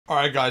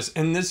Alright guys,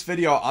 in this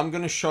video I'm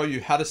going to show you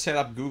how to set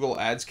up Google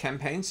Ads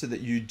campaigns so that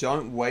you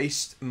don't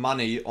waste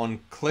money on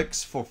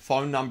clicks for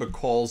phone number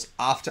calls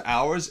after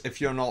hours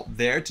if you're not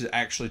there to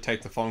actually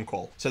take the phone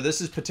call. So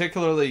this is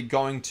particularly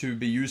going to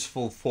be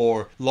useful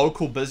for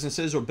local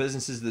businesses or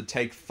businesses that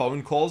take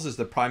phone calls as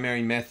the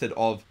primary method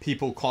of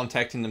people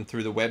contacting them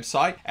through the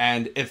website.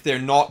 And if they're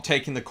not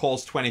taking the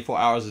calls 24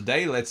 hours a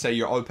day, let's say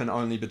you're open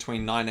only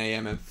between 9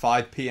 a.m. and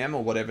 5 p.m.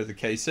 or whatever the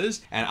case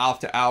is, and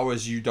after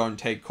hours you don't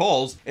take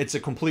calls, it's a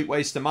complete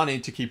waste of money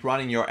to keep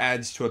running your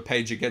ads to a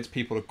page that gets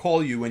people to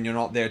call you when you're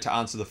not there to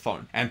answer the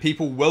phone. And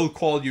people will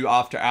call you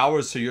after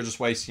hours, so you're just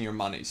wasting your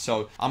money.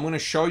 So I'm going to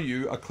show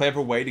you a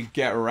clever way to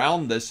get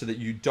around this so that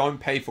you don't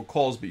pay for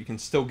calls, but you can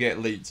still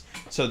get leads.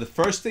 So the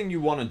first thing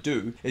you want to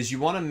do is you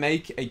want to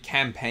make a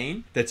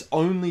campaign that's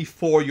only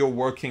for your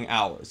working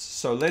hours.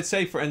 So let's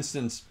say, for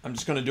instance, I'm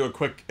just going to do a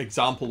quick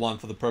example one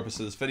for the purpose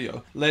of this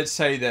video. Let's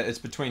say that it's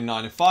between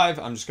 9 and 5.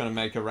 I'm just going to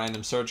make a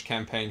random search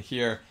campaign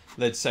here.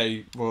 Let's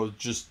say we'll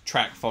just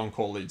track phone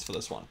call leads for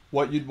this one.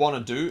 What you'd want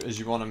to do is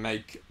you want to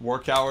make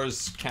work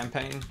hours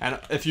campaign. And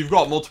if you've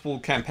got multiple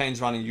campaigns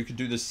running, you could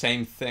do the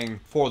same thing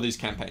for these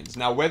campaigns.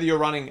 Now, whether you're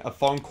running a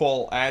phone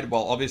call ad,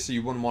 well, obviously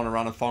you wouldn't want to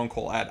run a phone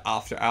call ad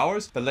after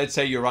hours, but let's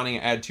say you're running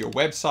an ad to your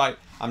website.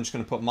 I'm just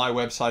going to put my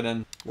website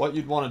in. What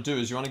you'd want to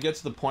do is you want to get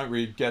to the point where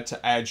you get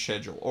to ad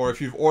schedule, or if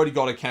you've already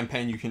got a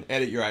campaign, you can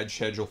edit your ad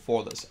schedule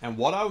for this. And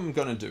what I'm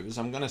going to do is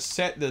I'm going to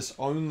set this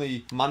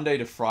only Monday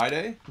to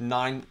Friday,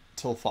 9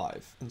 till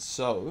 5. And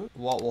so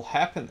what will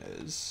happen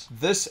is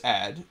this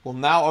ad will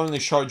now only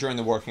show during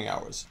the working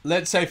hours.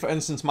 Let's say, for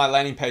instance, my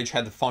landing page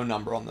had the phone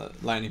number on the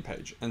landing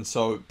page, and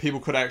so people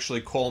could actually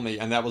call me,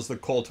 and that was the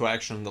call to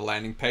action on the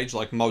landing page,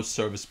 like most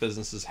service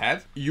businesses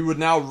have. You would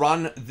now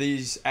run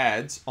these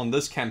ads on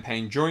this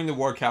campaign during the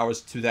work hours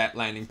to that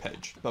landing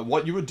page. But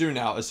what you would do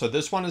now is, so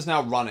this one is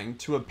now running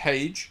to a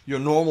page, your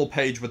normal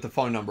page with the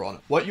phone number on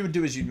it. What you would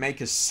do is you'd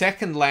make a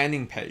second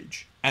landing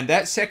page, and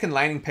that second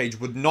landing page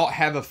would not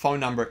have a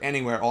phone number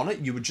anywhere on it.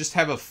 You would just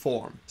have a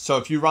form. So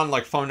if you run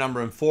like phone number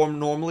and form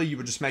normally, you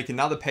would just make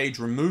another page,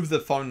 remove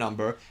the phone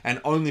number, and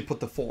only put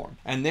the form.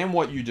 And then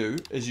what you do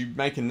is you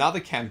make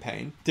another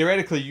campaign.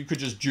 Theoretically, you could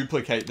just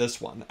duplicate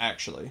this one,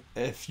 actually.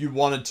 If you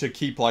wanted to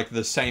keep like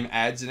the same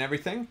ads and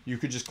everything, you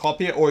could just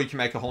copy it, or you can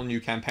make a whole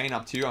new campaign,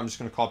 up to you. I'm just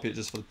going to copy it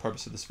just for the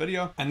purpose of this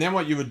video. And then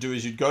what you would do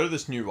is you'd go to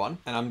this new one,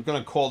 and I'm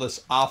going to call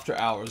this After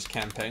Hours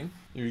campaign.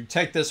 You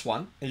take this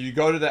one and you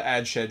go to the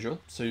ad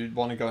schedule. So you'd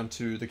want to go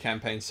into the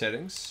campaign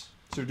settings.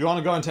 So if you want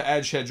to go into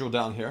ad schedule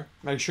down here,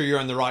 make sure you're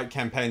in the right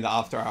campaign, the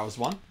after hours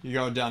one. You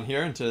go down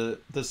here into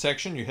this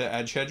section, you hit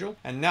ad schedule.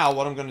 And now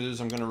what I'm going to do is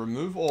I'm going to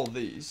remove all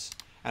these,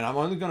 and I'm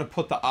only going to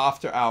put the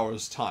after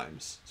hours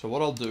times. So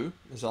what I'll do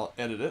is I'll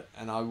edit it,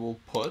 and I will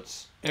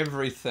put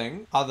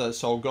everything other.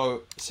 So I'll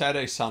go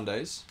Saturday,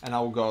 Sundays, and I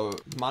will go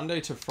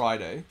Monday to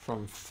Friday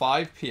from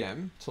 5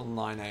 p.m. till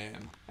 9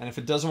 a.m. And if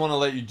it doesn't want to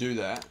let you do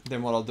that,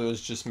 then what I'll do is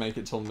just make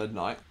it till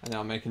midnight, and then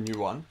I'll make a new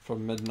one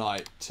from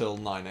midnight till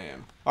 9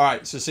 a.m. All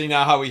right, so see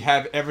now how we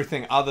have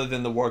everything other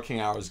than the working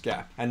hours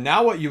gap. And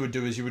now what you would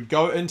do is you would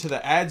go into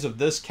the ads of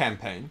this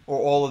campaign, or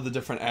all of the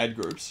different ad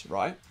groups,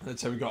 right?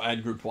 Let's say we got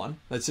ad group 1.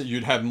 Let's say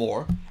you'd have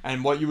more.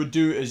 And what you would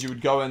do is you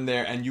would go in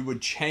there and you would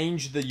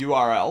change the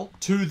URL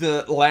to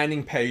the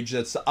landing page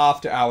that's the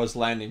after hours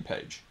landing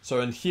page. So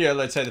in here,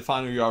 let's say the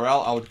final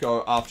URL, I would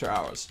go after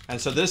hours. And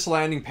so this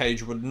landing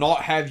page would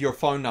not have your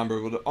phone number,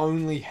 it would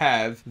only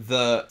have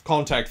the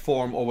contact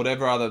form or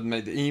whatever other,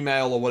 the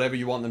email or whatever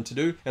you want them to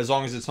do, as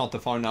long as it's not the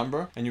phone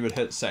number, and you would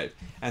hit save.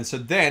 And so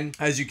then,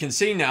 as you can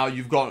see now,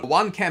 you've got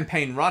one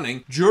campaign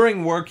running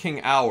during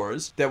working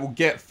hours that will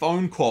get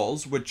phone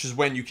calls, which is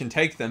when you can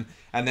take them.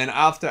 And then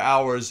after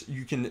hours,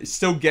 you can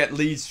still get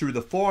leads through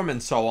the form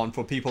and so on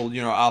for people,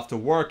 you know, after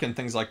work and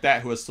things like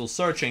that who are still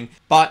searching,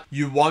 but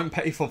you won't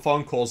pay for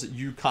phone calls that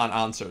you can't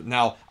answer.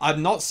 Now, I've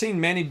not seen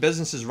many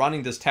businesses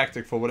running this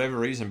tactic for whatever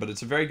reason, but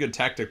it's a very good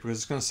tactic because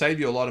it's going to save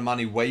you a lot of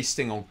money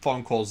wasting on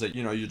phone calls that,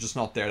 you know, you're just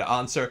not there to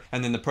answer.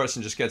 And then the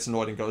person just gets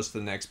annoyed and goes to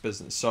the next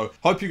business. So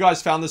hope you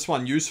guys found this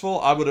one useful.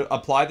 I would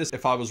apply this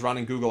if I was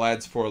running Google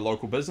Ads for a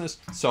local business.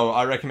 So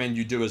I recommend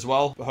you do as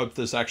well. I hope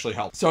this actually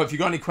helps. So if you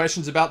got any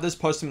questions about this,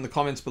 post them in the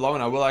comments below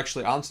and I will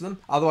actually answer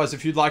them. Otherwise,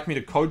 if you'd like me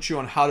to coach you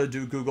on how to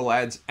do Google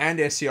Ads and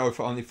SEO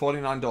for only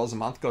 $49 a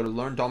month, go to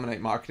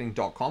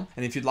learndominatemarketing.com.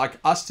 And if you'd like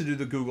us to do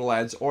the Google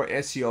Ads or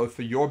SEO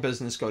for your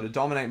business, go to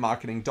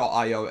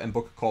dominatemarketing.io and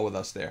book a call with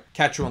us there.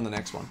 Catch you on the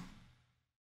next one.